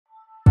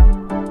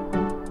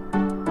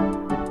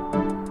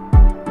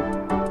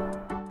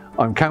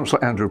I'm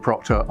Cllr Andrew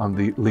Proctor. I'm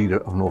the leader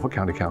of Norfolk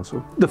County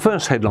Council. The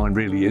first headline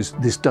really is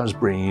this does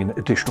bring in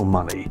additional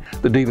money.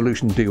 The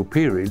devolution deal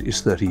period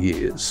is 30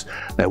 years.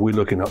 Now we're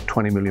looking at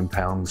 £20 million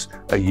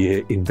a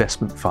year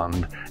investment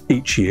fund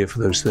each year for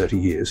those 30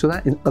 years. So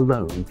that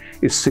alone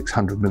is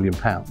 £600 million.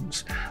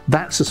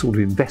 That's the sort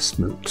of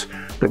investment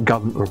that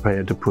government are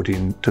prepared to put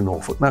into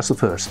Norfolk. That's the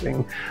first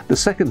thing. The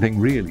second thing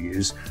really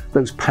is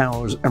those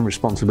powers and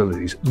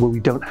responsibilities where we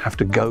don't have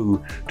to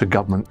go to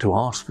government to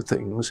ask for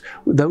things.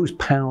 Those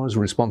powers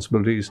and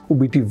responsibilities will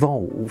be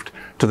devolved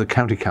to the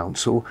county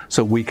council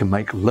so we can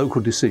make local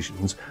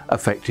decisions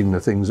affecting the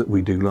things that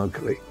we do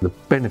locally. The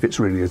benefits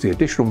really is the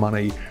additional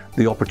money,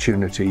 the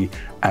opportunity,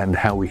 and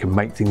how we can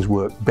make things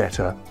work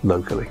better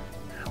locally.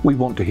 We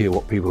want to hear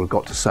what people have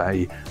got to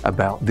say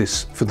about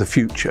this for the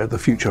future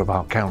of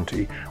our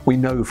county. We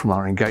know from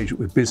our engagement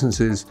with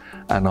businesses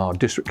and our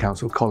district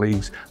council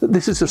colleagues that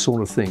this is the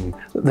sort of thing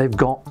that they've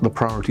got the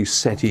priorities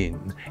set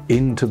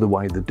into the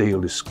way the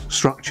deal is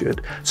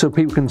structured, so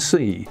people can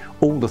see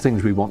all the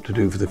things we want to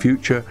do for the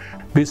future.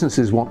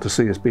 Businesses want to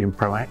see us being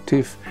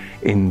proactive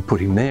in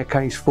putting their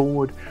case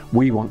forward.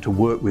 We want to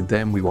work with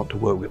them. We want to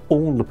work with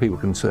all the people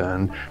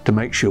concerned to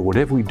make sure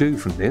whatever we do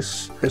from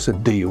this is a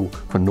deal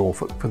for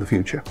Norfolk for the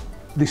future.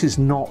 This is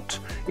not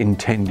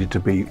intended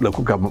to be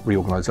local government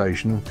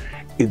reorganisation.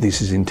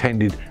 This is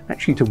intended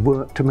actually to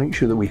work to make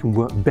sure that we can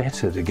work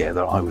better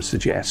together, I would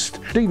suggest.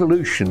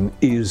 Devolution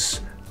is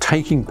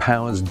taking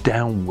powers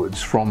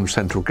downwards from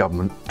central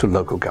government to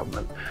local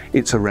government.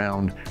 It's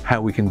around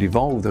how we can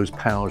devolve those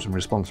powers and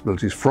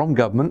responsibilities from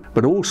government,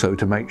 but also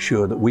to make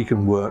sure that we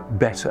can work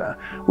better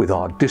with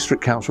our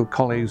district council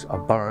colleagues, our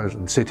boroughs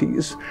and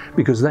cities,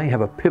 because they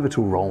have a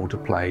pivotal role to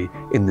play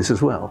in this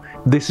as well.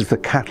 This is the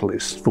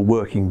catalyst for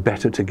working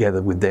better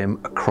together with them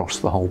across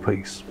the whole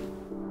piece.